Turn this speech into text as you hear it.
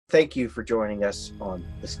Thank you for joining us on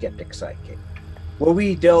The Skeptic Psychic, where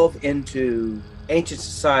we delve into ancient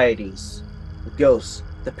societies, ghosts,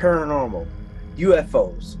 the paranormal,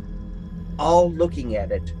 UFOs, all looking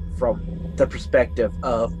at it from the perspective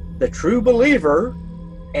of the true believer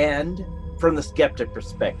and from the skeptic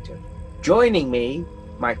perspective. Joining me,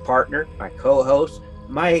 my partner, my co-host,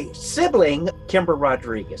 my sibling, Kimber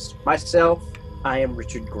Rodriguez. Myself, I am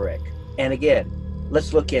Richard Gregg. And again,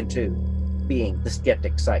 let's look into being the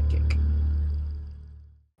skeptic psychic.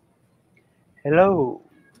 Hello,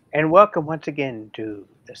 and welcome once again to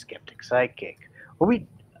The Skeptic Sidekick, where we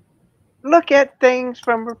look at things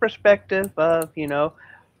from a perspective of,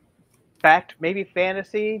 fact, maybe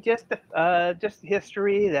fantasy, just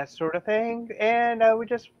history, that sort of thing. And we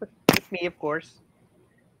just, with me, of course,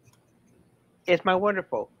 is my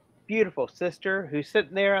wonderful, beautiful sister who's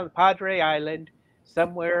sitting there on the Padre Island,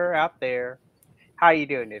 somewhere out there. How you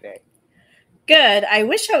doing today? Good. I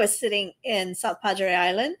wish I was sitting in South Padre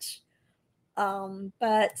Island.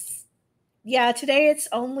 But yeah, today it's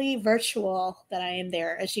only virtual that I am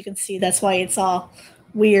there. As you can see, that's why it's all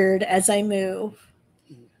weird as I move.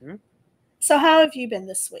 Mm-hmm. So how have you been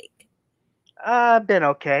this week? I've been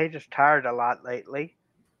okay, just tired a lot lately.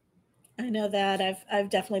 I know that I've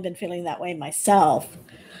definitely been feeling that way myself.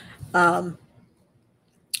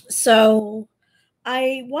 So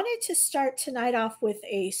I wanted to start tonight off with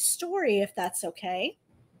a story, if that's okay.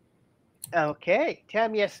 Okay, tell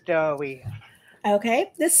me a story.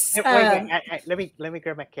 Okay, this Wait, let me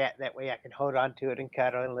grab my cat. That way I can hold on to it and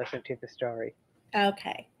cuddle and listen to the story.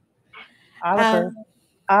 okay. Oliver,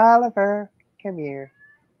 Oliver, come here.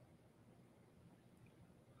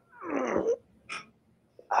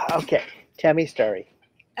 Okay, tell me a story.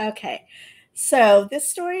 Okay. So this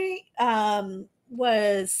story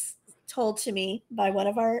was told to me by one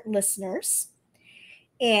of our listeners,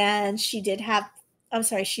 and she did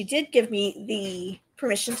give me the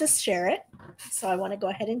permission to share it. So I want to go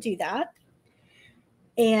ahead and do that.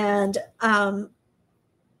 And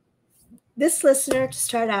this listener, to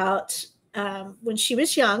start out, when she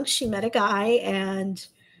was young, she met a guy and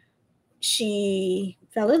she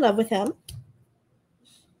fell in love with him.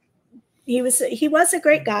 He was a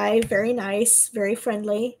great guy, very nice, very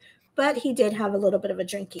friendly, but he did have a little bit of a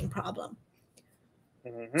drinking problem.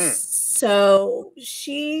 Mm-hmm. So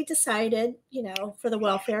she decided, for the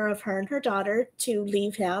welfare of her and her daughter, to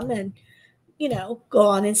leave him and, go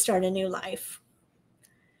on and start a new life.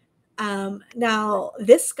 Now,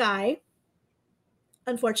 this guy,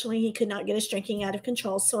 unfortunately, he could not get his drinking out of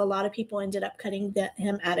control, so a lot of people ended up cutting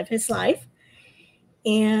him out of his life,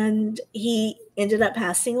 and he ended up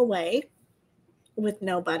passing away with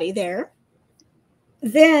nobody there.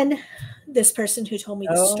 Then this person who told me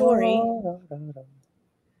the story,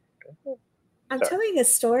 I'm telling a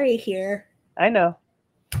story here. I know.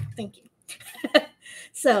 Thank you.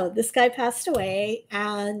 So this guy passed away,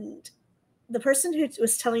 and the person who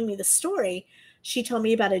was telling me the story, she told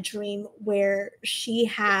me about a dream where he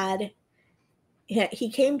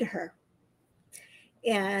came to her.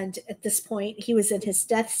 And at this point, he was in his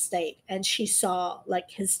death state, and she saw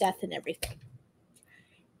like his death and everything.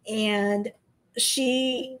 And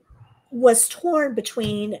she was torn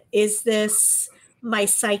between, is this my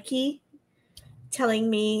psyche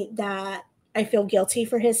telling me that I feel guilty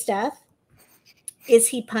for his death? Is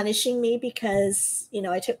he punishing me because,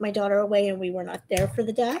 I took my daughter away and we were not there for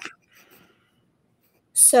the death?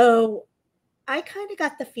 So I kind of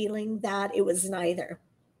got the feeling that it was neither.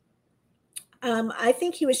 I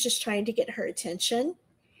think he was just trying to get her attention,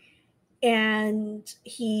 and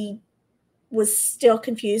he was still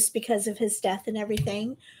confused because of his death and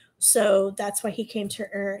everything. So that's why he came to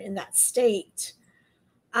her in that state.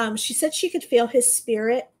 She said she could feel his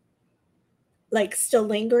spirit like still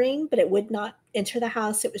lingering, but it would not enter the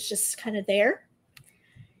house. It was just kind of there.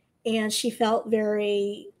 And she felt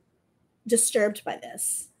very disturbed by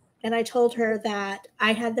this. And I told her that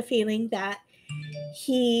I had the feeling that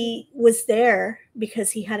he was there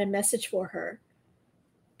because he had a message for her.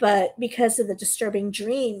 But because of the disturbing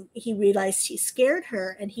dream, he realized he scared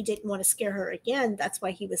her and he didn't want to scare her again. That's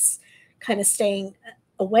why he was kind of staying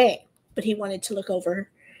away. But he wanted to look over,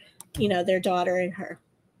 their daughter and her.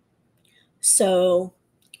 So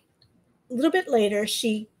a little bit later,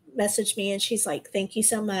 she messaged me and she's like, thank you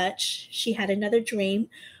so much. She had another dream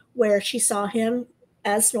where she saw him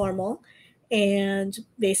as normal and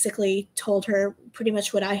basically told her pretty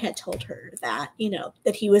much what I had told her, that,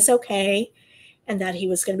 that he was okay and that he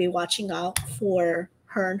was going to be watching out for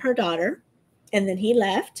her and her daughter. And then he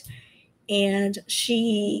left, and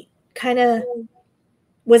she kind of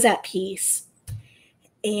was at peace.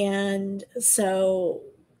 And so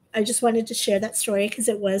I just wanted to share that story because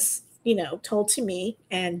it was, told to me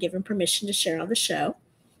and given permission to share on the show.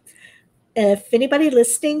 If anybody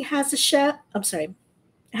listening has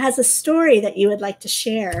has a story that you would like to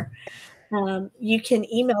share, you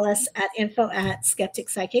can email us at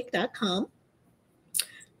info@skepticpsychic.com.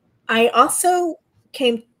 I also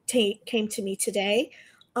came to me today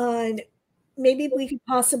on maybe we could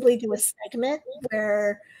possibly do a segment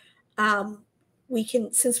where um, we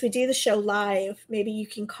can, since we do the show live, maybe you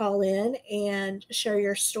can call in and share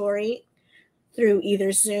your story through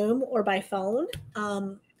either Zoom or by phone.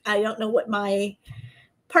 I don't know what my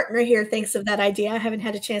partner here thinks of that idea. I haven't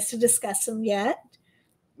had a chance to discuss them yet,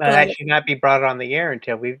 but That should not be brought on the air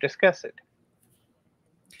until we've discussed it.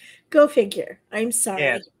 go figure. I'm Yes.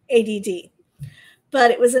 sorry, ADD. But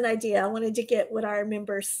it was an idea. I wanted to get what our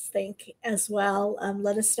members think as well.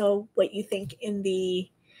 Let us know what you think in the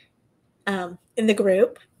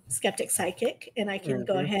group, Skeptic Psychic, and I can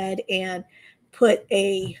go Mhm. ahead and put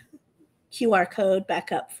a QR code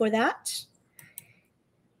back up for that.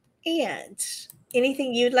 And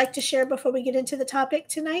anything you'd like to share before we get into the topic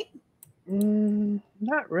tonight?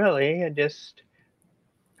 Not really. I just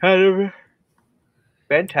kind of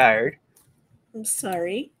been tired. I'm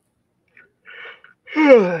sorry.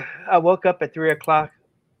 I woke up at 3 o'clock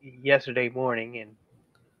yesterday morning and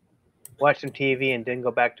watched some TV and didn't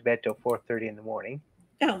go back to bed till 4:30 in the morning.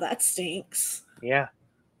 Oh, that stinks. Yeah.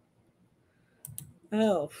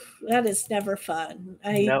 Oh, that is never fun.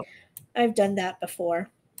 No. I've done that before.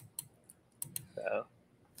 So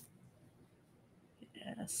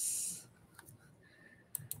Yes.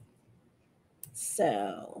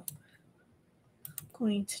 So I'm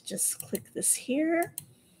going to just click this here.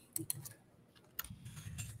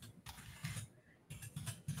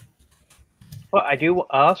 well, I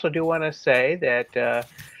also do want to say that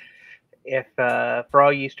if for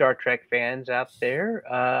all you Star Trek fans out there,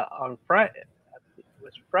 on Friday, it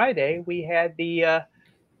was Friday, we had the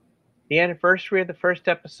anniversary of the first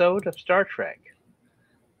episode of Star Trek,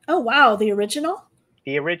 Oh, wow. The original?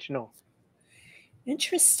 the original,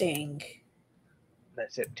 Interesting.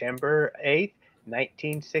 September 8th,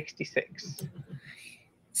 1966.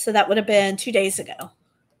 So that would have been 2 days ago.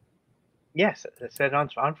 Yes, it said on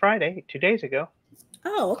Friday, 2 days ago.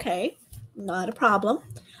 Oh, okay. Not a problem.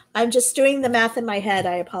 I'm just doing the math in my head.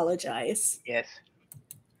 I apologize. Yes.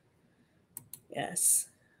 Yes.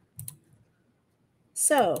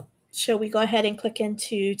 So, shall we go ahead and click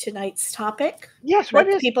into tonight's topic? Yes, what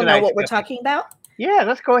Let the is people know tonight's what we're topic? talking about. Yeah,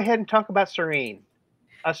 let's go ahead and talk about Serena,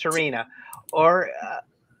 or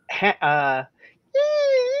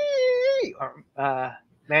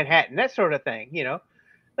Manhattan, that sort of thing.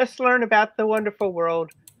 Let's learn about the wonderful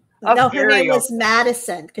world of No, her name Ariel. was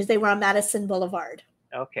Madison because they were on Madison Boulevard.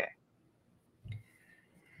 Okay.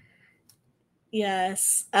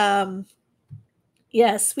 Yes.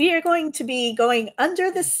 Yes, we are going to be going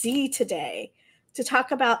under the sea today to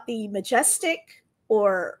talk about the majestic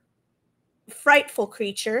or frightful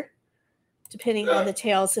creature, depending on the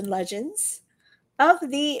tales and legends, of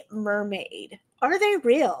the mermaid. Are they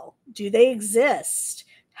real? Do they exist?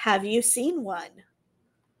 Have you seen one?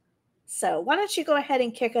 So, why don't you go ahead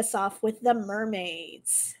and kick us off with the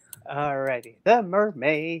mermaids? Alrighty. The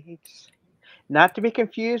Mermaids. Not to be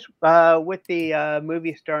confused with the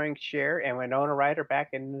movie starring Cher and Winona Ryder back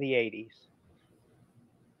in the 80s.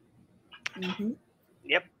 Mm-hmm.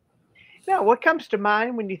 Yep. Now, what comes to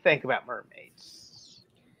mind when you think about mermaids?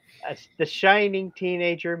 The shining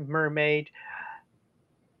teenager mermaid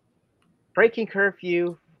breaking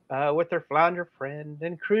curfew with her flounder friend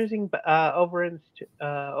and cruising over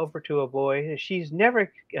to a boy she's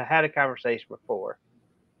never had a conversation before.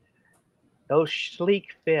 Those sleek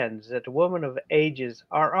fins that a woman of ages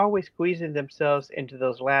are always squeezing themselves into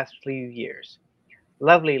those last few years.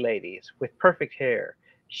 Lovely ladies with perfect hair,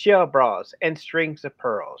 shell bras, and strings of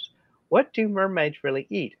pearls. What do mermaids really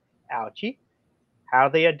eat? Algae? How are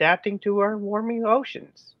they adapting to our warming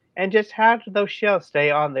oceans? And just how do those shells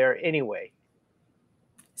stay on there anyway?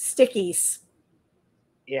 Stickies.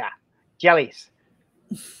 Yeah, jellies.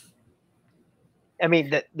 I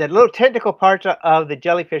mean, the little technical parts of the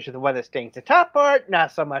jellyfish are the one that stings. The top part,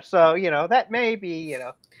 not so much. So, that may be.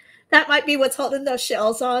 That might be what's holding those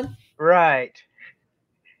shells on. Right,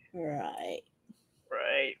 Right.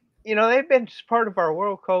 right. They've been part of our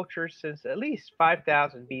world culture since at least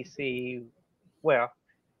 5,000 BC. Well,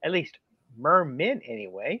 at least mermen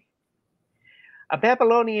anyway. A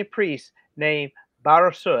Babylonian priest named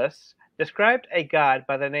Barosus described a god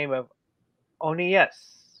by the name of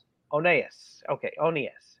Onias. Oneus. Okay,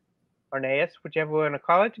 Onius. Orneus, whichever you want to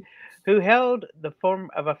call it, who held the form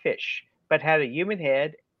of a fish, but had a human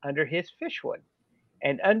head under his fish one.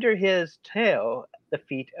 and under his tail the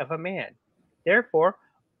feet of a man. Therefore,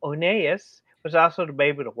 Oeneus was also to be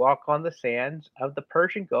able to walk on the sands of the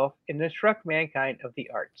Persian Gulf and instruct mankind of the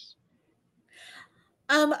arts.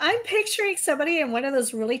 I'm picturing somebody in one of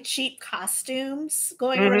those really cheap costumes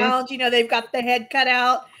going Mm-hmm. around. They've got the head cut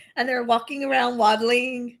out and they're walking around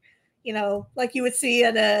waddling, like you would see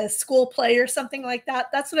at a school play or something like that.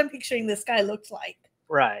 That's what I'm picturing this guy looks like.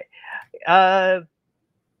 Right.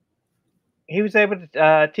 He was able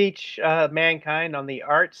to teach mankind on the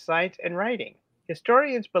arts, science, and writing.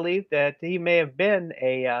 Historians believe that he may have been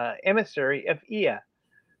a emissary of Ea,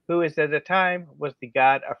 who is at the time was the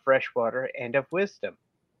god of fresh water and of wisdom.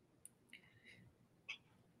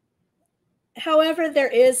 However, there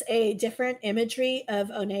is a different imagery of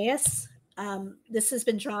Oeneus. This has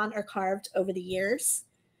been drawn or carved over the years.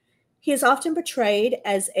 He is often portrayed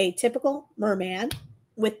as a typical merman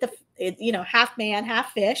with half man,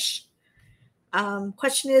 half fish.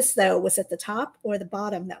 Question is, though, was it the top or the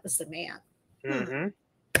bottom that was the man? Mm-hmm.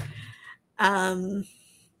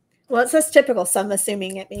 Well, it says typical, so I'm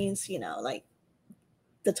assuming it means, like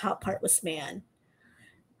the top part was man.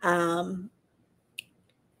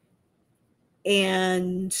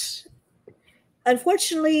 And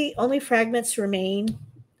unfortunately, only fragments remain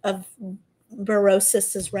of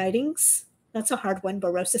Berosus's writings. That's a hard one,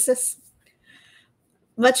 Berosus.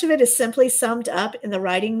 Much of it is simply summed up in the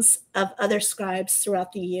writings of other scribes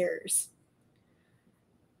throughout the years.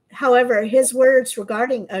 However, his words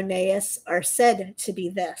regarding Oeneus are said to be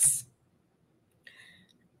this.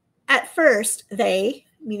 At first, they,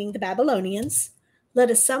 meaning the Babylonians,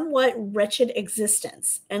 led a somewhat wretched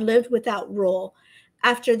existence and lived without rule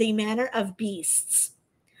after the manner of beasts.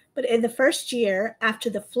 But in the first year after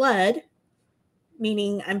the flood,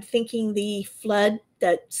 meaning I'm thinking the flood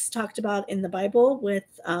that's talked about in the Bible with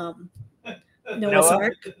Noah's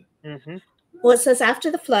Ark. Mm-hmm. Well, it says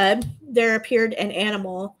after the flood, there appeared an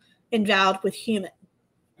animal endowed with human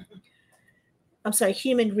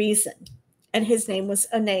reason, and his name was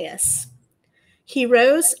Oeneus. He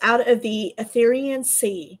rose out of the Aetherian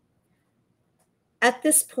Sea at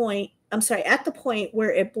the point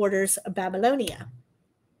where it borders Babylonia.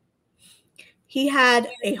 He had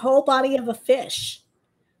a whole body of a fish,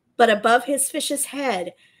 but above his fish's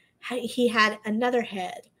head, he had another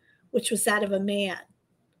head, which was that of a man.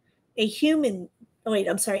 And human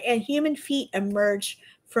feet emerged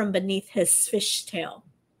from beneath his fish tail.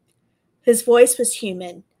 His voice was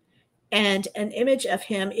human, and an image of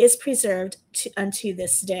him is preserved unto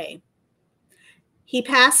this day. He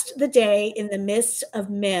passed the day in the midst of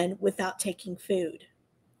men without taking food.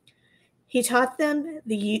 He taught them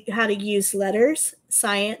how to use letters,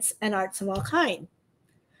 science, and arts of all kind.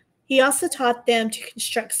 He also taught them to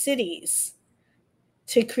construct cities,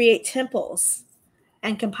 to create temples,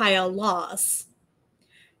 and compile laws.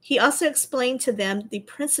 He also explained to them the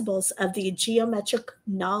principles of the geometric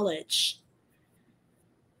knowledge.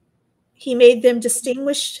 He made them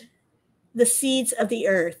distinguish the seeds of the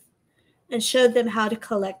earth and showed them how to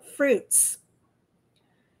collect fruits.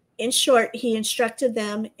 In short, he instructed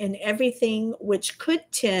them in everything which could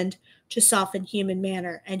tend to soften human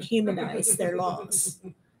manner and humanize their laws.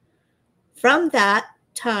 From that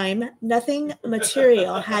time, nothing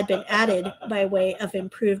material had been added by way of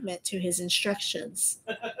improvement to his instructions.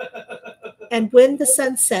 And when the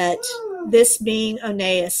sun set, this being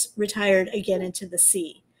Oeneus retired again into the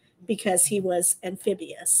sea, because he was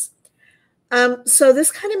amphibious. So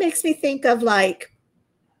this kind of makes me think of like,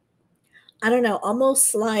 I don't know,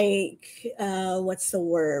 almost like what's the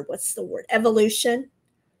word? Evolution.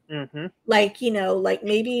 Mm-hmm. Like, like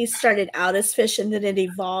maybe he started out as fish and then it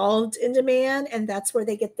evolved into man, and that's where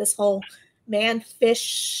they get this whole man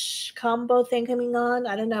fish combo thing coming on.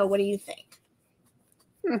 I don't know. What do you think?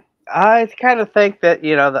 I kind of think that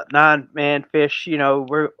the non-man fish.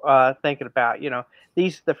 We're thinking about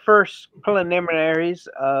these the first preliminaries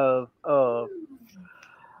of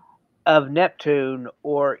Neptune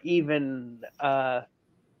or even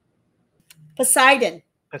Poseidon.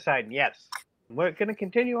 Poseidon. Yes, we're going to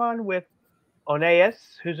continue on with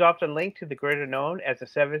Oeneus, who's often linked to the greater known as the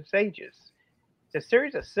Seven Sages. It's a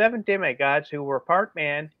series of 7 demigods who were part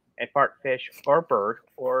man and part fish or bird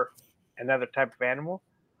or another type of animal.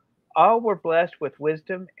 All were blessed with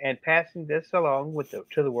wisdom and passing this along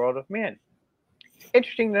to the world of men.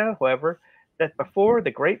 Interesting to note, however, that before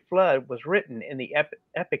the Great Flood was written in the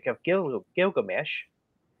Epic of Gilgamesh,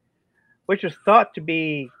 which was thought to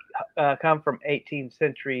be come from 18th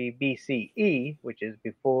century BCE, which is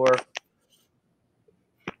before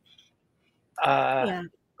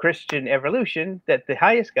Christian evolution, that the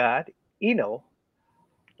highest god, Eno,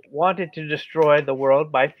 wanted to destroy the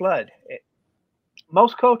world by flood.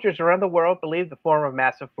 Most cultures around the world believe the form of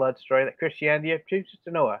massive flood story that Christianity attributes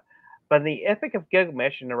to Noah. But in the Epic of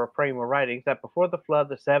Gilgamesh and the Raprima writings, that before the flood,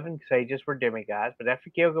 the seven sages were demigods, but after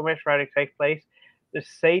Gilgamesh writing takes place, the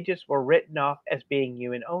sages were written off as being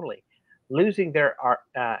human only, losing their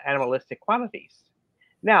animalistic qualities.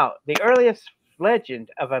 Now, the earliest legend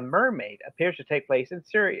of a mermaid appears to take place in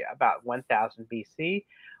Syria about 1000 BC,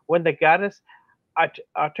 when the goddess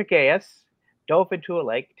Artageus dove into a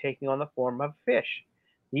lake, taking on the form of a fish.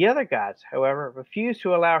 The other gods, however, refused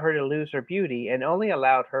to allow her to lose her beauty and only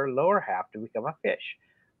allowed her lower half to become a fish,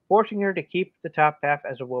 forcing her to keep the top half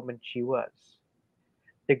as a woman she was.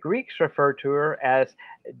 The Greeks referred to her as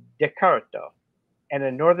Decato, and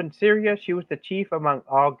in northern Syria she was the chief among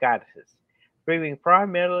all goddesses, being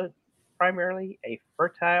primarily a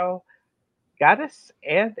fertile goddess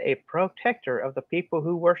and a protector of the people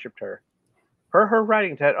who worshipped her. Per her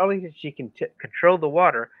writings, not only did she control the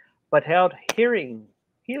water, but held healing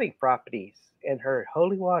properties in her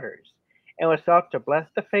holy waters, and was thought to bless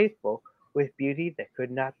the faithful with beauty that could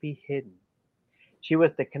not be hidden. She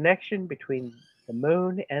was the connection between the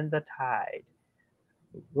moon and the tide,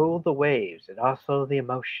 ruled the waves and also the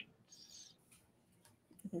emotions.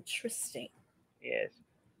 Interesting. Yes.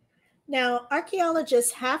 Now,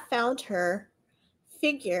 archaeologists have found her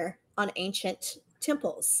figure on ancient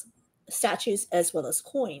temples, statues, as well as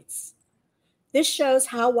coins. This shows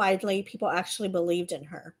how widely people actually believed in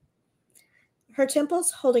her. Her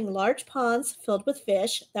temples holding large ponds filled with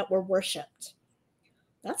fish that were worshipped.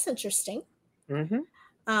 That's interesting. Mm-hmm.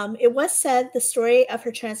 It was said the story of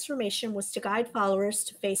her transformation was to guide followers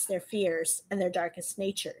to face their fears and their darkest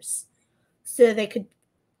natures, so they could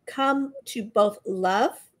come to both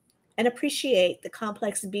love and appreciate the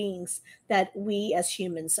complex beings that we as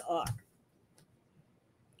humans are.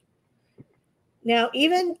 Now,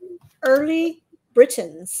 even early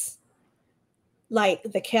Britons, like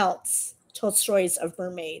the Celts, told stories of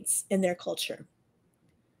mermaids in their culture.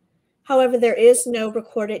 However, there is no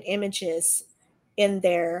recorded images in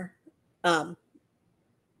their, um,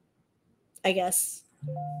 I guess,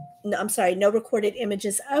 no, I'm sorry, no recorded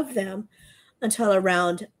images of them until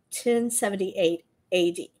around 1078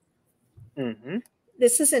 AD. Mm-hmm.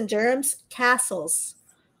 This is in Durham's Castle's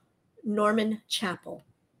Norman Chapel.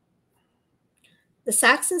 The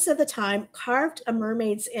Saxons of the time carved a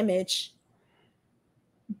mermaid's image,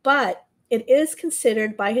 but it is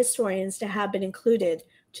considered by historians to have been included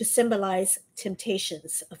to symbolize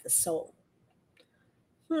temptations of the soul.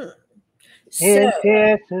 Hmm. So,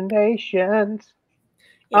 Anticipations.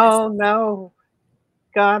 yes, Oh no,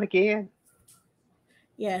 gone again.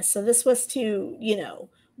 yes. So this was to,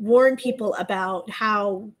 warn people about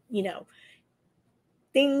how,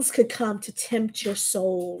 things could come to tempt your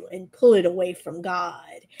soul and pull it away from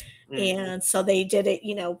God. Mm-hmm. And so they did it,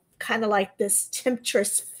 kind of like this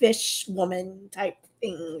temptress fish woman type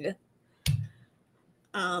thing.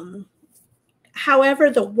 Um, However,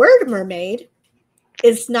 the word mermaid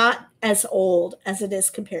is not as old as it is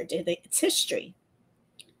compared to its history,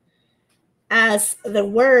 as the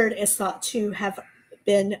word is thought to have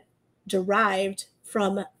been derived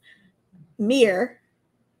from mir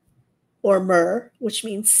or mer, which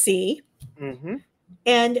means sea, Mm-hmm.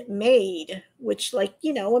 and maid, which, like,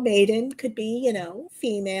 a maiden could be,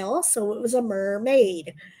 female. So it was a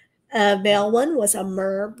mermaid. A male one was a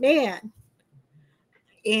merman.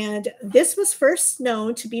 And this was first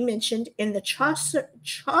known to be mentioned in the Chaucer,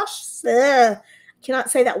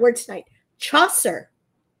 cannot say that word tonight. Chaucer.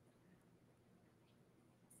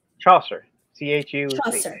 Chaucer. Chuc.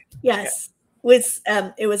 Chaucer. Yeah. Yes.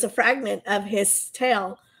 It was a fragment of his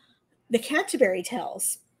tale, the Canterbury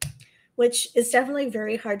Tales, which is definitely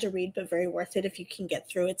very hard to read, but very worth it if you can get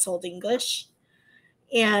through its Old English.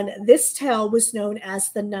 And this tale was known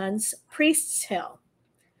as the Nun's Priest's Tale.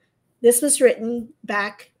 This was written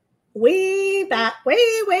way back,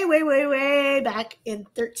 way back in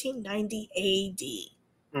 1390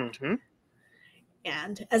 AD. Mm-hmm.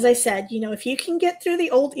 And as I said, if you can get through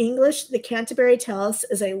the Old English, the Canterbury Tales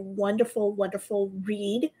is a wonderful, wonderful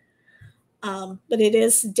read, but it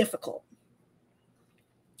is difficult.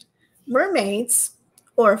 Mermaids,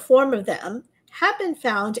 or a form of them, have been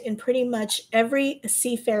found in pretty much every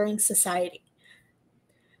seafaring society.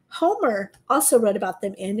 Homer also wrote about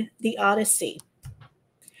them in the Odyssey.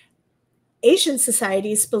 Asian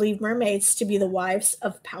societies believe mermaids to be the wives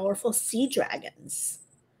of powerful sea dragons,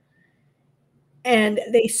 and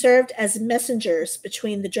they served as messengers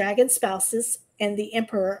between the dragon spouses and the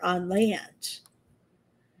emperor on land.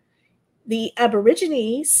 The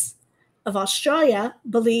Aborigines of Australia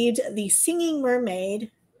believed the singing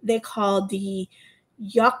mermaid they called the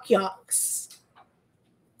Yok Yoks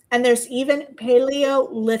And there's even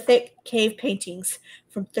Paleolithic cave paintings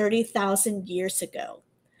from 30,000 years ago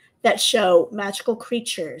that show magical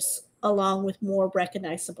creatures along with more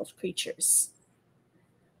recognizable creatures.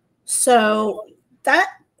 So that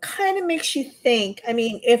kind of makes you think. I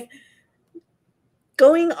mean, if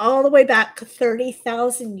going all the way back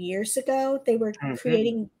 30,000 years ago, they were Hmm.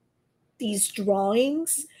 creating these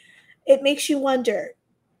drawings, it makes you wonder,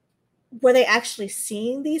 were they actually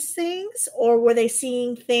seeing these things, or were they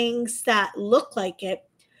seeing things that look like it?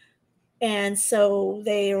 And so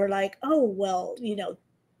they were like, oh, well,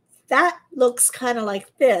 that looks kind of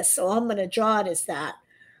like this, so I'm going to draw it as that.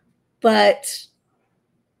 But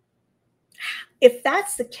if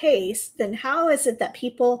that's the case, then how is it that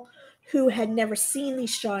people who had never seen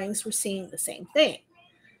these drawings were seeing the same thing?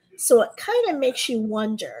 So it kind of makes you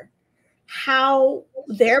wonder how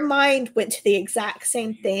their mind went to the exact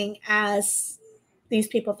same thing as these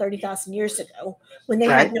people 30,000 years ago, when they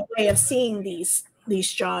Right. had no way of seeing these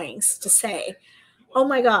drawings to say, "Oh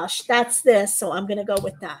my gosh, that's this, so I'm going to go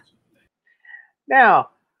with that."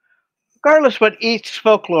 Now, regardless what each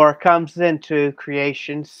folklore comes into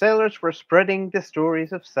creation, sailors were spreading the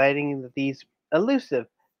stories of sighting these elusive,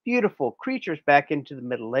 beautiful creatures back into the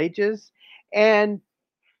Middle Ages, and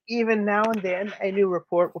even now and then a new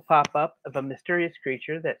report will pop up of a mysterious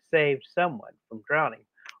creature that saved someone from drowning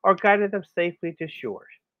or guided them safely to shore.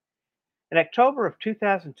 In October of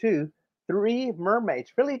 2002, three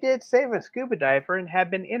mermaids really did save a scuba diver and have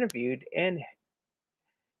been interviewed and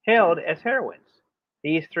hailed as heroines.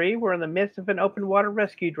 These three were in the midst of an open water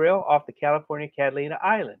rescue drill off the California Catalina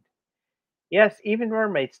Island. Yes, even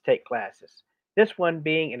mermaids take classes, this one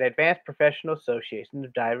being an Advanced Professional Association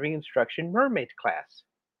of Diving Instruction Mermaid class.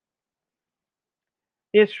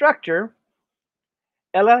 The instructor,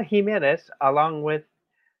 Ella Jimenez, along with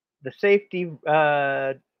the safety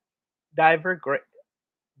diver,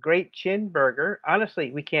 Great Chin Burger,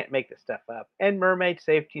 honestly, we can't make this stuff up, and mermaid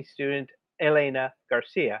safety student Elena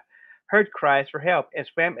Garcia, heard cries for help and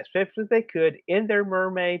swam as swiftly as they could in their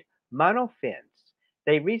mermaid monofins.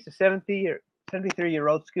 They reached the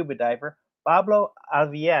 73-year-old scuba diver, Pablo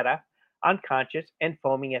Alviera, unconscious and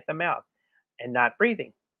foaming at the mouth and not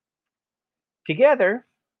breathing. Together,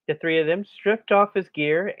 the three of them stripped off his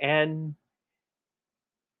gear and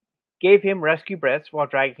gave him rescue breaths while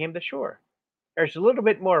dragging him to shore. There's a little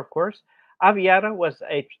bit more, of course. Aviata was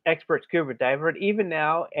an expert scuba diver, and even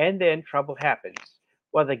now and then trouble happens.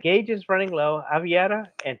 While the gauge is running low, Aviata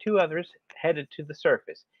and two others headed to the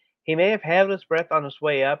surface. He may have held his breath on his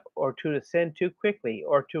way up, or to ascend too quickly,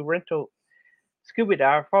 or to rental scuba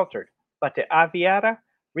diver faltered. But the Aviata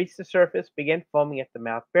reached the surface, began foaming at the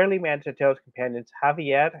mouth, barely managed to tell his companions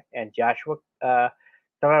Javier and Joshua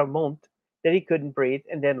Taramont that he couldn't breathe,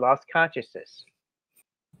 and then lost consciousness.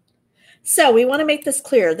 So we want to make this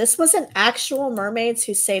clear. This wasn't actual mermaids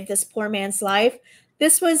who saved this poor man's life.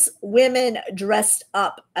 This was women dressed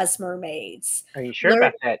up as mermaids. Are you sure Learn,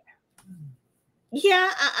 about that?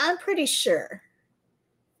 yeah, I'm pretty sure.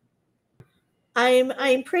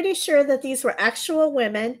 I'm pretty sure that these were actual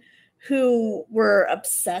women who were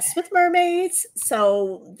obsessed with mermaids.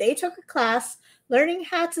 So they took a class learning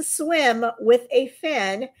how to swim with a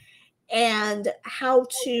fin and how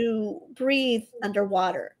to breathe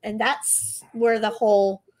underwater. And that's where the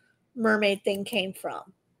whole mermaid thing came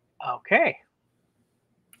from. Okay.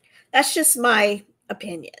 That's just my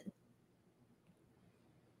opinion.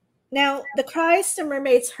 Now, the cries the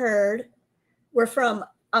mermaids heard were from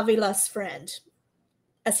Avila's friend.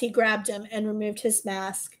 As he grabbed him and removed his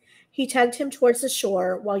mask, he tugged him towards the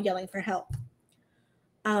shore while yelling for help.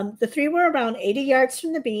 The three were around 80 yards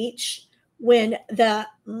from the beach when the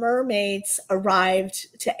mermaids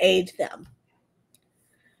arrived to aid them.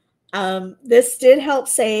 This did help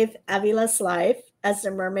save Avila's life as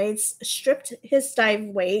the mermaids stripped his dive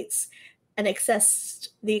weights and and excess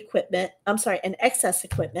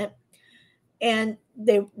equipment, and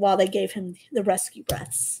while they gave him the rescue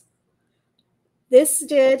breaths. This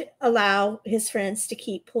did allow his friends to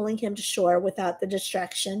keep pulling him to shore without the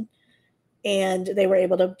distraction, and they were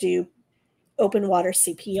able to do open water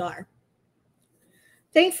CPR.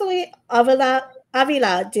 Thankfully, Avila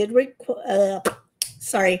did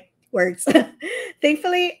sorry, words.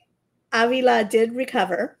 Thankfully, Avila did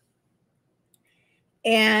recover,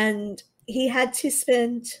 and he had to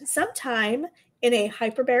spend some time in a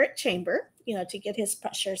hyperbaric chamber, to get his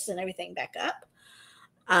pressures and everything back up,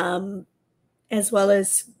 um, as well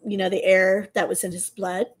as, the air that was in his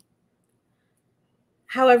blood.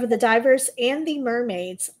 However, the divers and the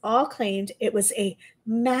mermaids all claimed it was a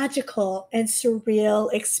magical and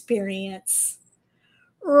surreal experience.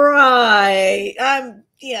 Right. I'm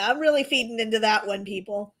really feeding into that one,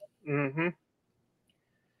 people. Mm-hmm.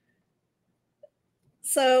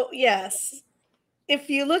 So, yes, if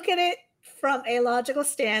you look at it from a logical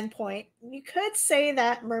standpoint, you could say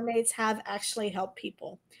that mermaids have actually helped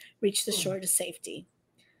people reach the shore to safety.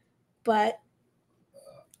 But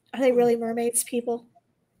are they really mermaids, people?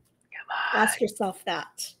 Ask yourself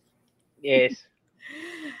that. Yes.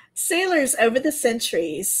 Sailors over the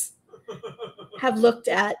centuries have looked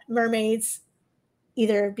at mermaids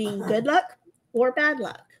either being good luck or bad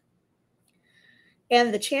luck.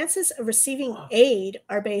 And the chances of receiving aid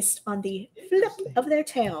are based on the flip of their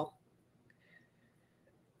tail.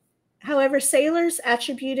 However, sailors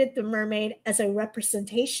attributed the mermaid as a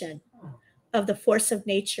representation of the force of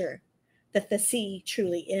nature that the sea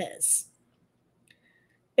truly is.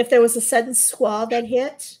 If there was a sudden squall that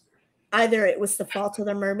hit, either it was the fault of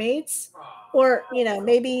the mermaids, or,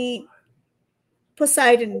 maybe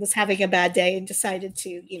Poseidon was having a bad day and decided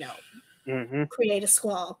to, Mm-hmm. create a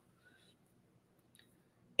squall.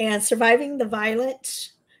 And surviving the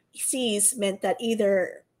violent seas meant that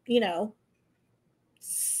either,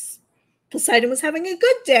 Poseidon was having a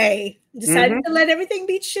good day, decided Mm-hmm. to let everything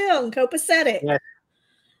be chill and copacetic. Yes.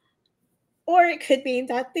 Or it could mean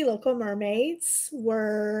that the local mermaids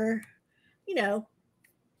were, you know,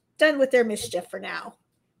 done with their mischief for now.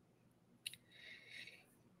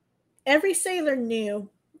 Every sailor knew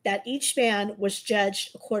that each man was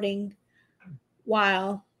judged according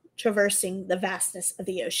while traversing the vastness of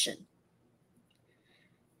the ocean.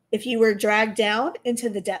 If you were dragged down into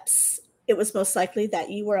the depths, it was most likely that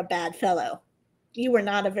you were a bad fellow. You were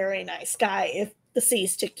not a very nice guy if the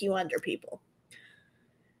seas took you under, people.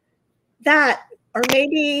 That, or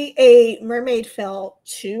maybe a mermaid fell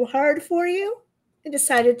too hard for you and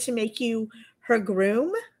decided to make you her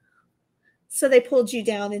groom. So they pulled you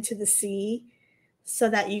down into the sea so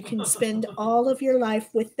that you can spend all of your life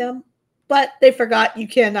with them. But they forgot you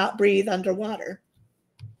cannot breathe underwater.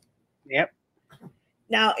 Yep.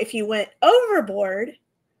 Now, if you went overboard,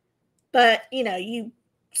 but you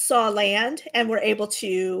saw land and were able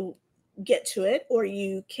to get to it, or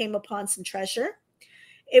you came upon some treasure,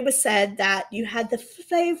 it was said that you had the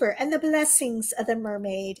favor and the blessings of the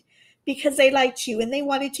mermaid because they liked you and they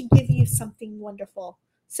wanted to give you something wonderful.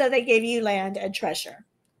 So they gave you land and treasure.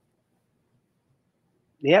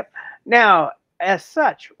 Yep. Now, as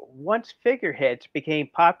such, once figureheads became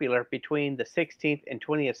popular between the 16th and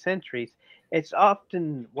 20th centuries, it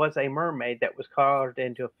often was a mermaid that was carved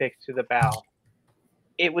into a fix to the bow.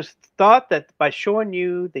 It was thought that by showing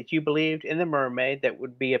you that you believed in the mermaid, that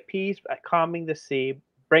would be appeased by calming the sea,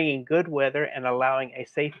 bringing good weather, and allowing a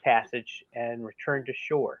safe passage and return to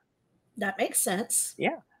shore. That makes sense.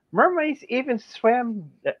 Yeah. Mermaids even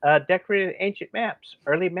swam decorated ancient maps.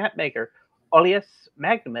 Early map maker Oleus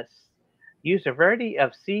Magnimus used a variety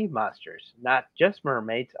of sea monsters, not just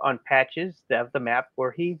mermaids, on patches of the map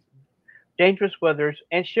where dangerous weathers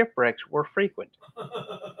and shipwrecks were frequent.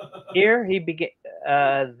 Here he began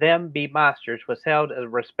them be monsters was held as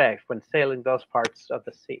respect when sailing those parts of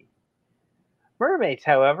the sea. Mermaids,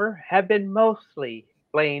 however, have been mostly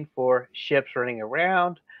blamed for ships running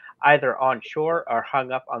around, either on shore or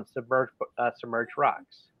hung up on submerged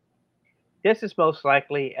rocks. This is most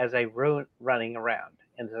likely as a ruin running around,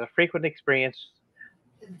 and is a frequent experience.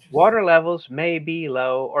 Water levels may be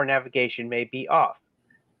low or navigation may be off.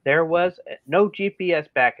 There was no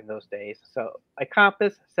GPS back in those days, so a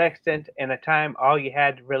compass, sextant, and a time all you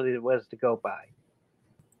had really was to go by.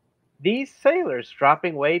 These sailors,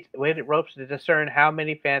 dropping weighted ropes to discern how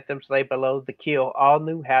many phantoms lay below the keel, all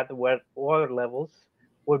knew how the water levels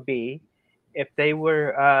would be if they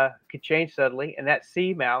were could change suddenly, and that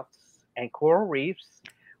sea mounts and coral reefs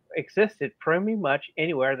existed pretty much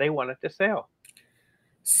anywhere they wanted to sail.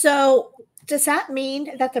 So, does that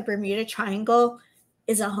mean that the Bermuda Triangle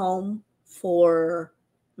is a home for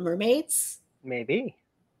mermaids? Maybe.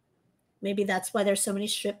 Maybe that's why there's so many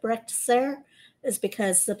shipwrecks there, is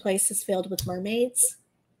because the place is filled with mermaids.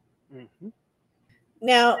 Hmm.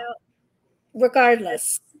 Now,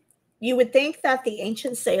 regardless, you would think that the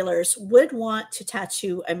ancient sailors would want to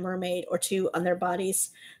tattoo a mermaid or two on their bodies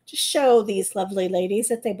to show these lovely ladies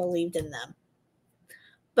that they believed in them.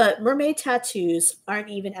 But mermaid tattoos aren't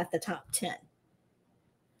even at the top 10.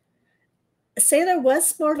 A sailor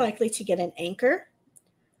was more likely to get an anchor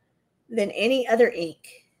than any other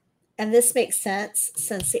ink. And this makes sense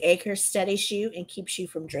since the anchor steadies you and keeps you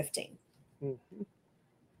from drifting. Hmm.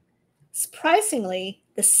 Surprisingly,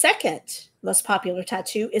 the second most popular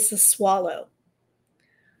tattoo is the swallow.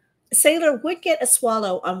 A sailor would get a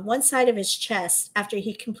swallow on one side of his chest after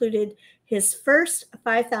he completed his first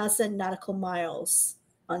 5,000 nautical miles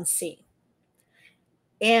on sea.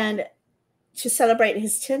 And to celebrate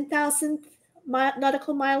his 10,000th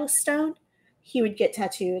nautical milestone, he would get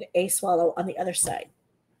tattooed a swallow on the other side.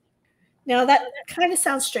 Now, that kind of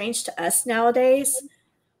sounds strange to us nowadays,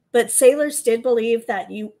 but sailors did believe that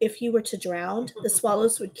if you were to drown, the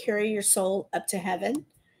swallows would carry your soul up to heaven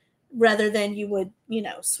rather than you would,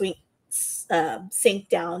 sink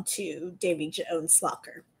down to Davy Jones'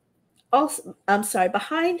 locker. Also, I'm sorry,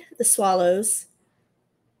 behind the swallows,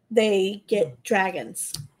 they get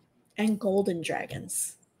dragons and golden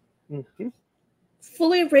dragons. Mm-hmm.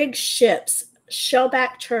 Fully rigged ships,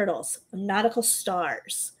 shellback turtles, nautical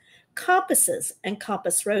stars, compasses and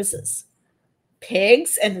compass roses,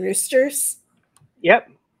 pigs and roosters, Yep.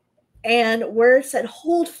 and words that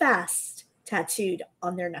hold fast tattooed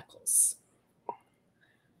on their knuckles.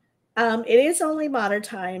 It is only modern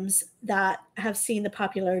times that have seen the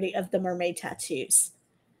popularity of the mermaid tattoos.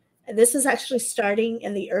 And this is actually starting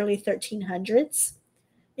in the early 1300s.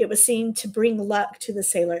 It was seen to bring luck to the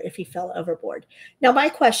sailor if he fell overboard. Now, my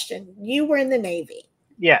question, you were in the Navy.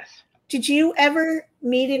 Yes. Did you ever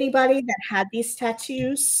meet anybody that had these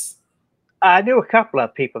tattoos? I knew a couple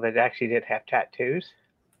of people that actually did have tattoos.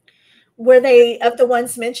 Were they of the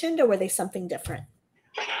ones mentioned or were they something different?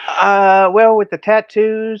 Well, with the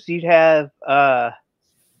tattoos, you'd have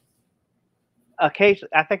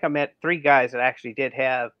occasionally. I think I met 3 guys that actually did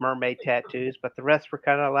have mermaid tattoos, but the rest were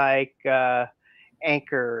kind of like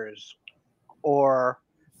anchors or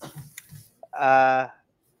uh,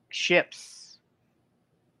 ships,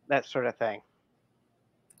 that sort of thing.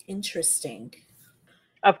 Interesting.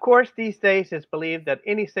 Of course, these days it's believed that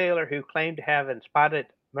any sailor who claimed to have spotted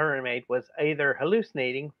mermaid was either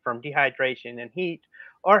hallucinating from dehydration and heat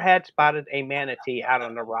or had spotted a manatee out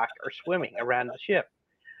on the rock or swimming around the ship.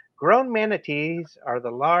 Grown manatees are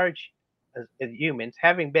the large humans,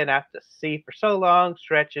 having been out to sea for so long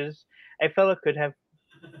stretches, a fellow could have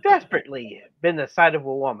desperately been the sight of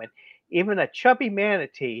a woman. Even a chubby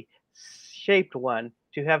manatee shaped one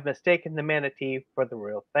to have mistaken the manatee for the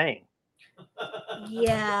real thing.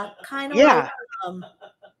 Yeah, kind of like Yeah. um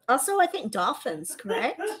also I think dolphins,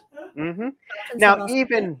 correct? hmm Dolphins have Now, also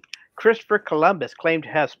even Christopher Columbus claimed to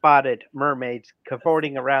have spotted mermaids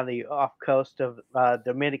cavorting around the off coast of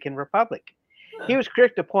Dominican Republic. He was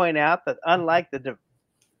quick to point out that unlike the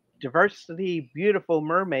diversity beautiful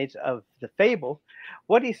mermaids of the fable,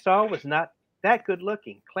 what he saw was not that good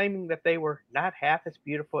looking, claiming that they were not half as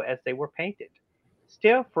beautiful as they were painted.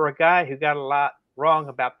 Still, for a guy who got a lot wrong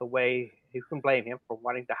about the way, who can blame him for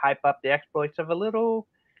wanting to hype up the exploits of a little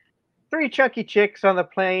 3 chunky chicks on the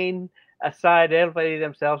plane aside elevating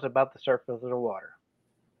themselves above the surface of the water?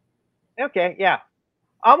 Okay, yeah.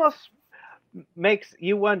 Almost makes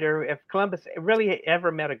you wonder if Columbus really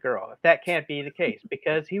ever met a girl, if that can't be the case,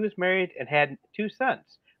 because he was married and had 2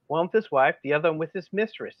 sons, one with his wife, the other one with his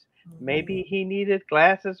mistress. Maybe he needed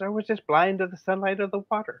glasses or was just blind to the sunlight of the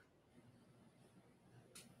water.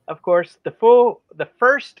 Of course, the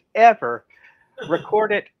first ever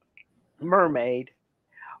recorded mermaid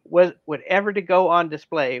would ever to go on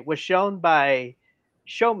display was shown by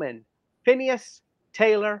showman Phineas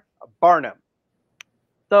Taylor Barnum,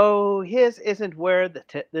 though his isn't where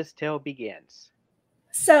this tale begins.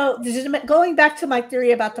 so going back to my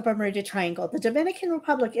theory about the Bermuda Triangle, the Dominican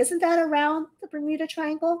Republic, isn't that around the Bermuda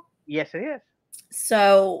Triangle? Yes, it is.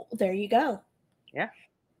 So there you go. Yeah.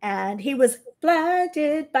 And he was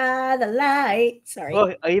blinded by the light. Sorry.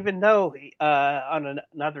 Well, even though on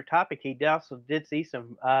another topic, he also did see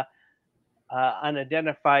some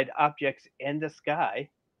unidentified objects in the sky.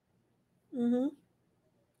 Hmm.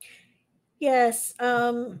 Yes.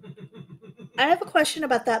 I have a question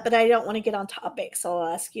about that, but I don't want to get on topic, so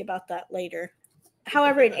I'll ask you about that later.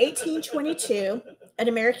 However, in 1822, an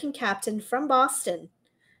American captain from Boston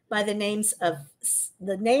by the name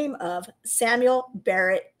of Samuel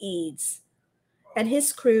Barrett Eads and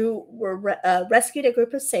his crew rescued a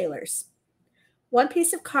group of sailors. One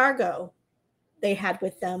piece of cargo they had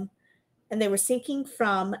with them, and they were sinking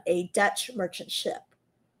from a Dutch merchant ship.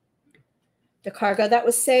 The cargo that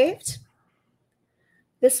was saved,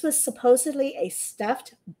 this was supposedly a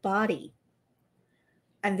stuffed body,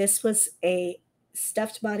 and this was a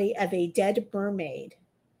stuffed body of a dead mermaid.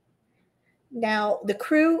 Now, the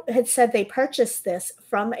crew had said they purchased this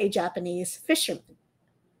from a Japanese fisherman.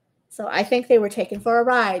 So I think they were taken for a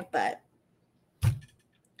ride, but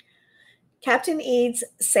Captain Eads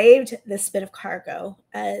saved this bit of cargo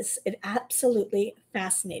as it absolutely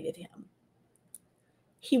fascinated him.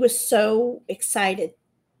 He was so excited,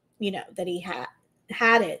 that he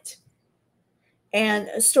had it. And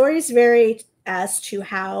stories vary as to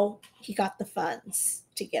how he got the funds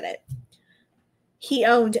to get it. He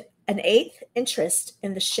owned an eighth interest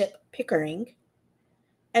in the ship Pickering,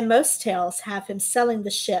 and most tales have him selling the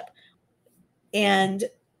ship, and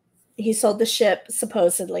he sold the ship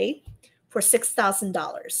supposedly for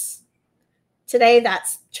 $6,000. Today,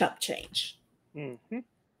 that's chump change. Mm-hmm.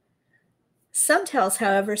 Some tales,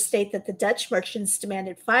 however, state that the Dutch merchants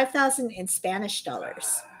demanded 5,000 in Spanish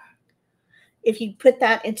dollars. If you put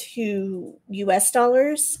that into US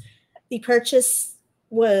dollars, the purchase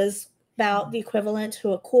was about the equivalent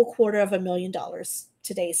to a cool $250,000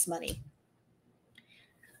 today's money.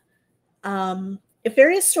 If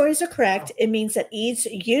various stories are correct, it means that Eads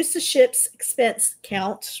used the ship's expense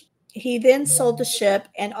account. He then sold the ship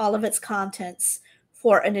and all of its contents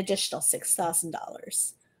for an additional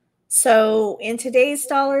 $6,000. So in today's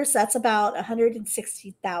dollars, that's about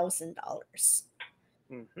 $160,000.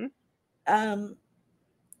 Mm-hmm.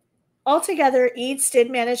 Altogether, Eads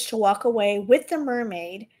did manage to walk away with the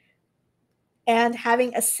Mermaid and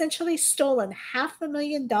having essentially stolen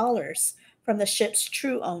 $500,000 from the ship's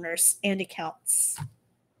true owners and accounts.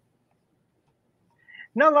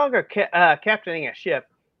 No longer captaining a ship,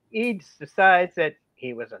 Eads decides that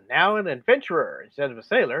he was now an adventurer instead of a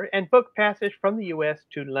sailor and booked passage from the U.S.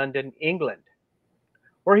 to London, England,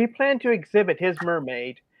 where he planned to exhibit his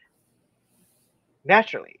mermaid.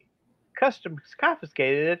 Naturally, Customs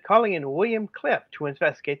confiscated it, calling in William Cliff to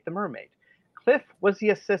investigate the mermaid. Cliff was the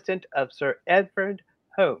assistant of Sir Edward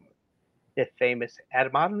Home, the famous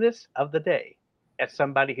anatomist of the day, as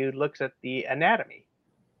somebody who looks at the anatomy.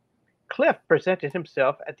 Cliff presented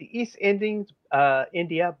himself at the East India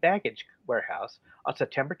baggage warehouse on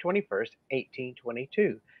September 21st,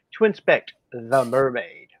 1822, to inspect the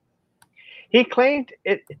mermaid. He claimed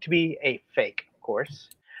it to be a fake, of course.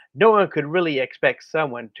 No one could really expect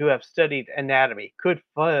someone to have studied anatomy could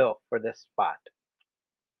fall for this spot.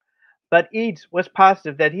 But Eads was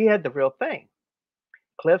positive that he had the real thing.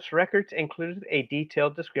 Cliff's records included a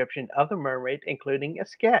detailed description of the mermaid, including a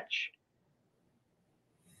sketch.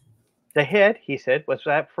 The head, he said, was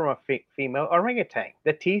that from a female orangutan.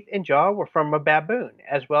 The teeth and jaw were from a baboon,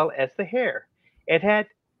 as well as the hair. It had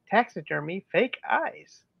taxidermy fake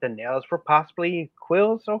eyes. The nails were possibly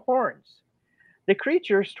quills or horns. The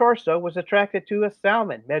creature's torso was attracted to a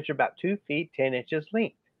salmon, measured about 2 feet 10 inches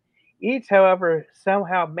length. Eads, however,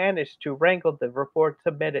 somehow managed to wrangle the report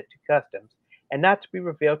submitted to customs and not to be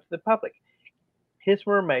revealed to the public. His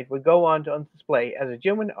mermaid would go on display as a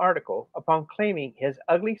genuine article upon claiming his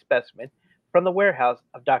ugly specimen from the warehouse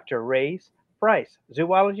of Dr. Ray's Price,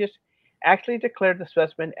 zoologist, actually declared the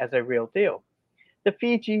specimen as a real deal. The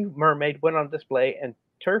Fiji mermaid went on display in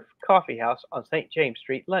Turf Coffee House on St. James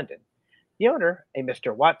Street, London. The owner, a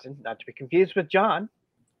Mr. Watson, not to be confused with John,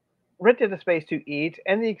 rented the space to Eads,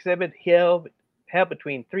 and the exhibit held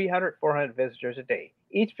between 300 and 400 visitors a day,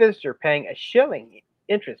 each visitor paying a shilling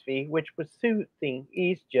entrance fee, which was suiting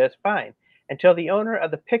Eads just fine, until the owner of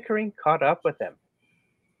the Pickering caught up with him.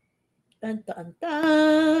 Dun, dun,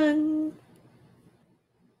 dun.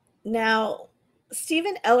 Now,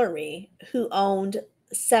 Stephen Ellery, who owned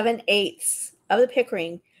 7/8 of the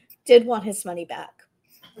Pickering, did want his money back.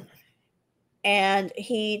 And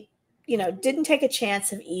he, didn't take a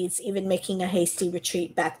chance of Eads even making a hasty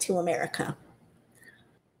retreat back to America.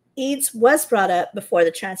 Eads was brought up before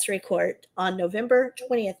the Chancery Court on November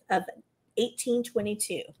 20th of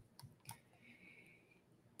 1822.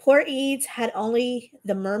 Poor Eads had only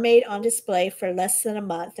the mermaid on display for less than a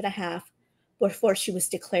month and a half before she was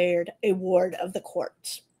declared a ward of the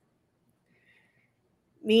court,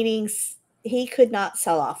 meaning he could not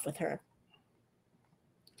sell off with her.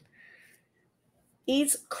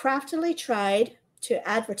 Eads craftily tried to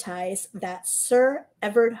advertise that Sir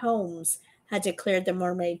Everard Holmes had declared the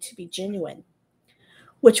mermaid to be genuine,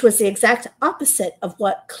 which was the exact opposite of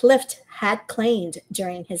what Clift had claimed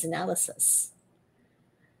during his analysis.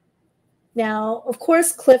 Now, of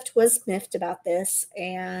course, Clift was miffed about this,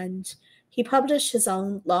 and he published his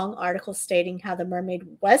own long article stating how the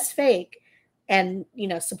mermaid was fake and,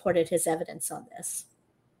 supported his evidence on this.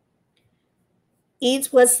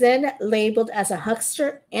 Eads was then labeled as a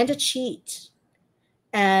huckster and a cheat,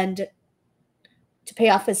 and to pay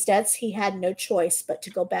off his debts, he had no choice but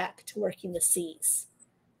to go back to working the seas.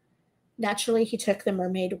 Naturally, he took the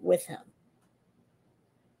mermaid with him.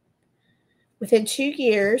 Within 2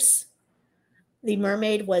 years, the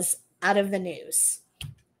mermaid was out of the news,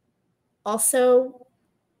 also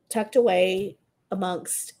tucked away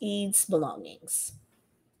amongst Eads' belongings.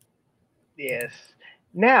 Yes.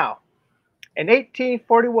 Now, in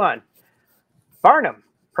 1841, Barnum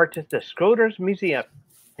purchased the Schroeder's Museum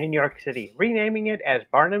in New York City, renaming it as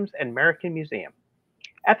Barnum's American Museum.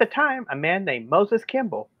 At the time, a man named Moses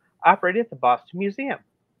Kimball operated the Boston Museum.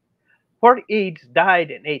 Port Eads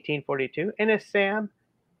died in 1842, and his son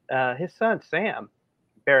Sam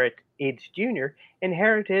Barrett Eads Jr.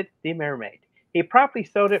 inherited the Mermaid. He promptly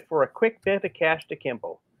sold it for a quick bit of cash to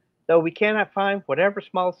Kimball, though we cannot find whatever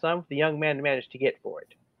small sum the young man managed to get for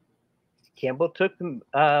it. Kimball took the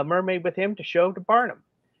Mermaid with him to show to Barnum,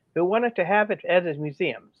 who wanted to have it at his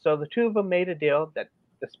museum, so the two of them made a deal that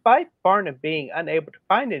despite Barnum being unable to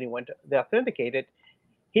find anyone to authenticate it,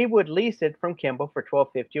 he would lease it from Kimball for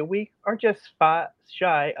 $12.50 a week, or just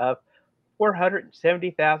shy of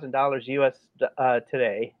 $470,000 US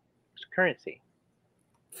today currency.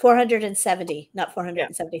 470, not Yeah,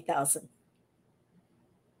 470,000.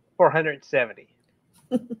 470.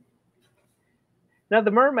 Now the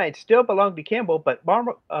Mermaid still belonged to Kimball, but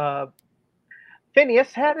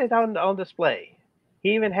Phineas had it on display.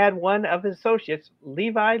 He even had one of his associates,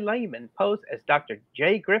 Levi Lehman, pose as Dr.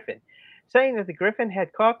 J. Griffin, saying that the Griffin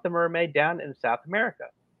had caught the Mermaid down in South America.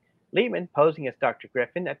 Lehman, posing as Dr.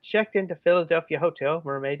 Griffin, checked into Philadelphia hotel,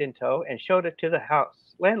 Mermaid in tow, and showed it to the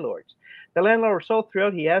house landlords. The landlord was so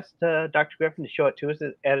thrilled he asked Dr. Griffin to show it to his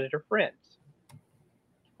editor friends.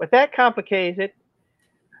 With that complicated,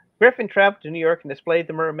 Griffin traveled to New York and displayed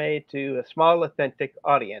the Mermaid to a small, authentic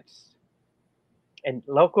audience in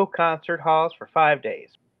local concert halls for 5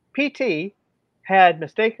 days. P.T. had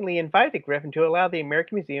mistakenly invited Griffin to allow the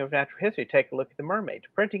American Museum of Natural History to take a look at the Mermaid,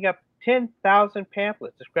 printing up 10,000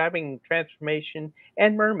 pamphlets describing transformation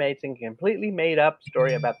and mermaids and a completely made up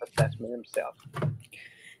story about the specimen himself.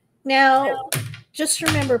 Now, just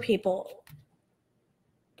remember, people,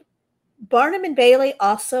 Barnum and Bailey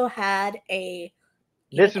also had a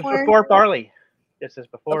This is before Barley. This is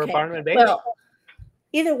before Barnum and Bailey. Well,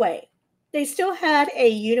 either way, they still had a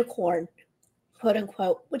unicorn, quote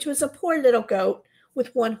unquote, which was a poor little goat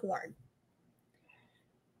with one horn.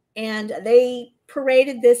 And they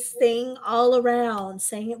paraded this thing all around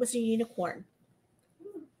saying it was a unicorn.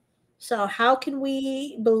 So how can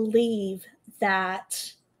we believe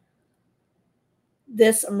that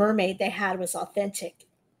this mermaid they had was authentic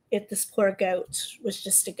if this poor goat was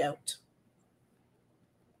just a goat?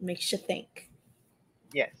 Makes you think.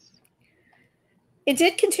 Yes. It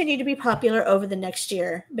did continue to be popular over the next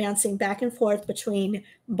year, bouncing back and forth between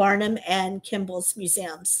Barnum and Kimball's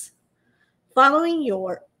museums. Following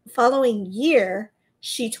year,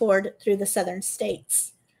 she toured through the southern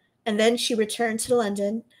states, and then she returned to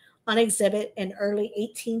London on exhibit in early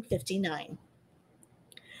 1859.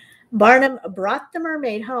 Barnum brought the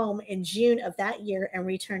Mermaid home in June of that year and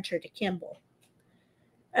returned her to Kimball.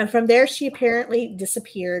 And from there, she apparently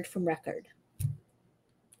disappeared from record.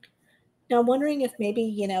 Now, I'm wondering if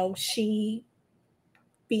maybe, she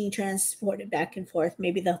being transported back and forth,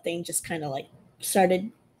 maybe the thing just kind of like started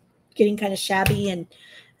getting kind of shabby, and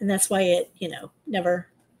that's why it, never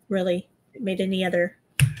really made any other.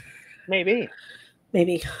 Maybe.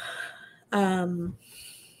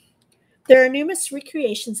 There are numerous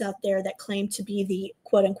recreations out there that claim to be the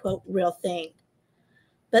quote unquote real thing,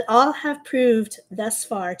 but all have proved thus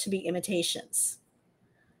far to be imitations.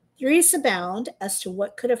 Theories abound as to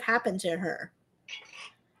what could have happened to her.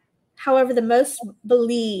 However, the most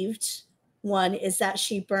believed one is that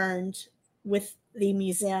she burned with the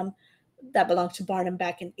museum that belonged to Barnum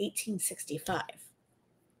back in 1865.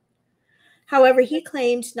 However, he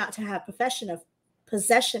claimed not to have possession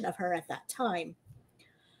of her at that time.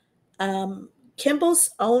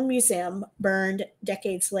 Kimball's own museum burned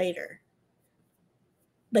decades later,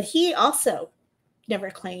 but he also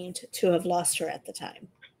never claimed to have lost her at the time.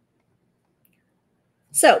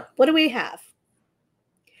 So, what do we have?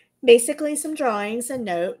 Basically, some drawings and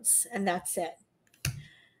notes, and that's it.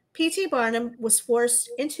 P.T. Barnum was forced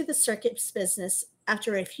into the circus business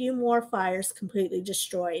after a few more fires completely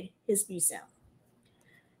destroyed his museum,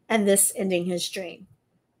 and this ending his dream.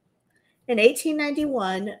 In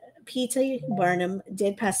 1891, P.T. Barnum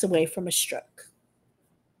did pass away from a stroke.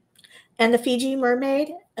 And the Fiji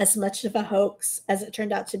Mermaid, as much of a hoax as it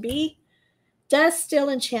turned out to be, does still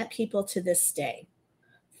enchant people to this day,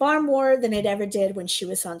 far more than it ever did when she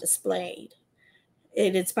was on display.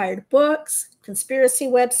 It inspired books, conspiracy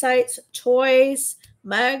websites, toys,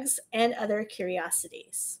 mugs, and other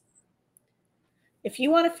curiosities. If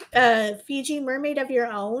you want a Fiji mermaid of your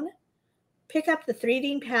own, pick up the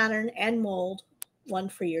 3D pattern and mold one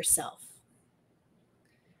for yourself.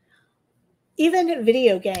 Even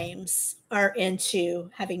video games are into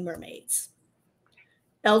having mermaids.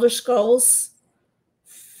 Elder Scrolls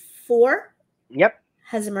 4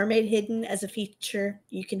 has a mermaid hidden as a feature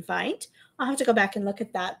you can find. I'll have to go back and look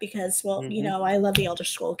at that because, well, I love the Elder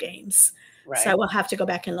Scroll games. Right. So I will have to go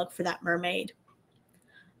back and look for that mermaid.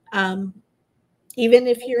 Even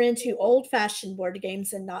if you're into old-fashioned board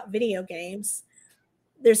games and not video games,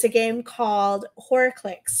 there's a game called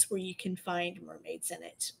Horroclix where you can find mermaids in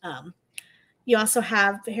it. You also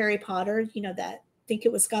have Harry Potter, that I think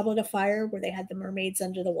it was Goblet of Fire where they had the mermaids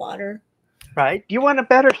under the water. Right? Do you want a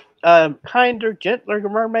better, kinder, gentler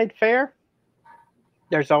mermaid fare?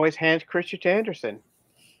 There's always Hans Christian Andersen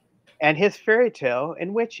and his fairy tale,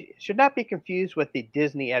 in which should not be confused with the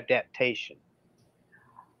Disney adaptation.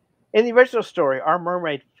 In the original story, our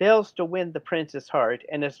mermaid fails to win the prince's heart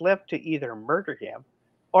and is left to either murder him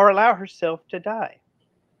or allow herself to die.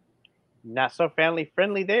 Not so family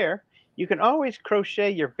friendly there. You can always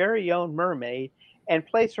crochet your very own mermaid and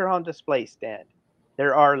place her on display stand.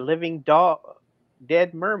 There are living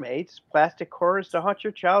dead mermaids, plastic horrors to haunt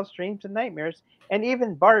your child's dreams and nightmares, and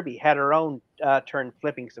even Barbie had her own turn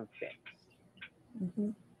flipping some fins. Hmm.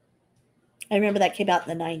 I remember that came out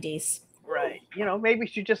in the 90s. Right. Maybe you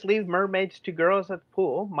should just leave mermaids to girls at the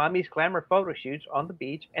pool, mommy's glamour photo shoots on the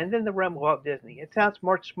beach, and then the room Walt Disney. It sounds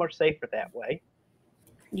much more safer that way.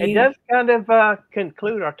 It You does kind of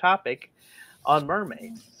conclude our topic on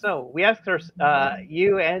mermaids. So we asked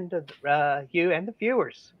you and the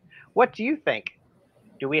viewers, what do you think?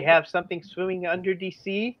 Do we have something swimming under the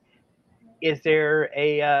sea? Is there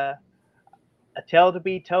a tale to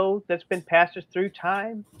be told that's been passed us through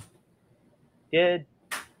time? Did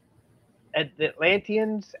the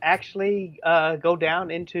Atlanteans actually go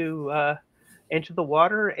down into the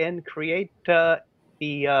water and create the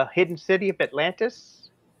hidden city of Atlantis?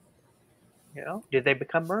 Did they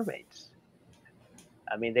become mermaids?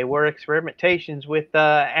 I mean, they were experimentations with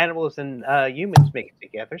animals and humans mixed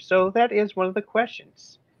together. So that is one of the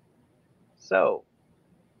questions. So,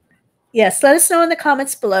 Yes, let us know in the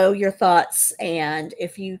comments below your thoughts and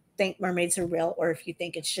if you think mermaids are real or if you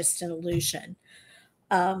think it's just an illusion.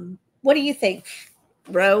 What do you think,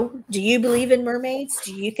 Ro? Do you believe in mermaids?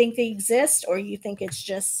 Do you think they exist, or you think it's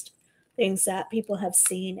just things that people have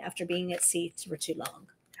seen after being at sea for too long?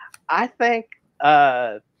 I think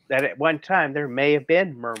that at one time there may have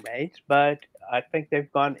been mermaids, but I think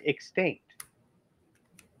they've gone extinct.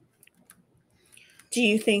 Do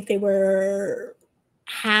you think they were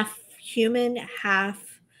half human,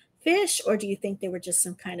 half fish, or do you think they were just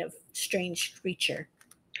some kind of strange creature?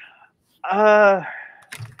 Uh,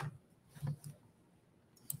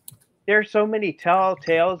 there are so many tall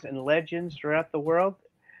tales and legends throughout the world.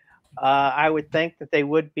 I would think that there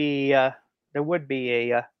would be a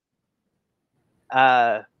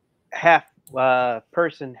half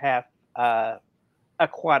person, half uh,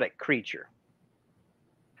 aquatic creature.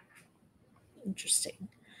 Interesting.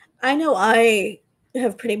 I know I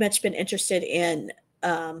have pretty much been interested in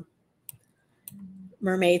um,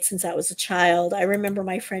 mermaids since I was a child. I remember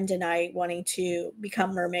my friend and I wanting to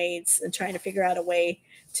become mermaids and trying to figure out a way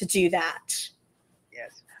to do that.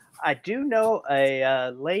 Yes, I do know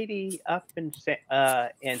a lady up in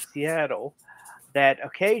Seattle that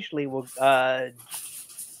occasionally will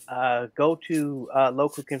go to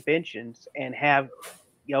local conventions and have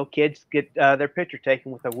kids get their picture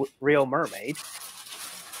taken with a real mermaid.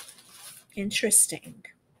 Interesting.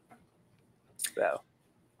 So,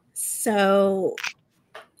 So,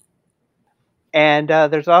 and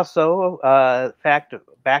there's also fact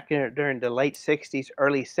during the late '60s,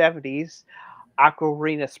 early '70s,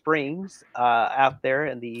 Aquarina Springs out there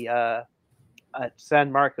in the San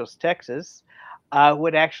Marcos, Texas,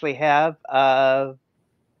 would actually have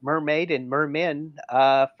mermaid and mermen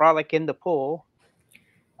frolic in the pool.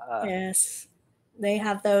 yes, they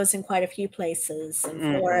have those in quite a few places in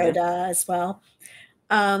Mhm. Florida as well.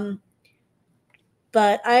 Um,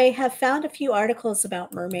 but I have found a few articles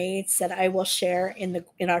about mermaids that I will share in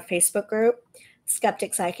our Facebook group,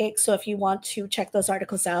 Skeptic Psychic. So if you want to check those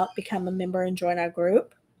articles out, become a member and join our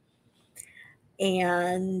group.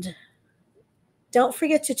 And don't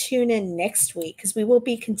forget to tune in next week because we will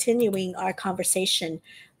be continuing our conversation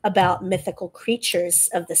about mythical creatures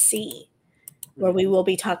of the sea, where we will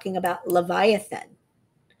be talking about Leviathan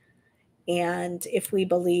and if we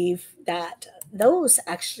believe that those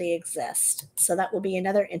actually exist. So that will be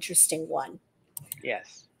another interesting one.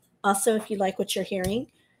 Yes. Also, if you like what you're hearing,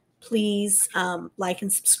 please like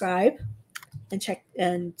and subscribe and check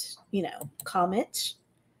and comment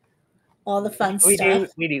all the fun We stuff. do.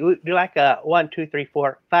 We do like a 1, 2, 3,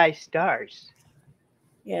 4, 5 stars.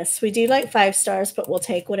 Yes, we do like 5 stars, but we'll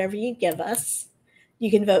take whatever you give us.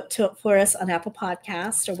 You can vote for us on Apple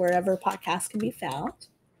Podcasts or wherever podcasts can be found.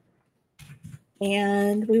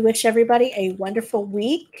 And we wish everybody a wonderful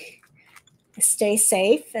week. Stay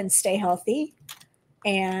safe and stay healthy.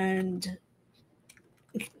 And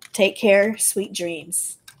take care. Sweet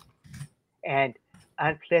dreams. And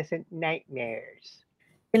unpleasant nightmares.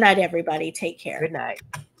 Good night, everybody. Take care. Good night.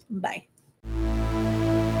 Bye.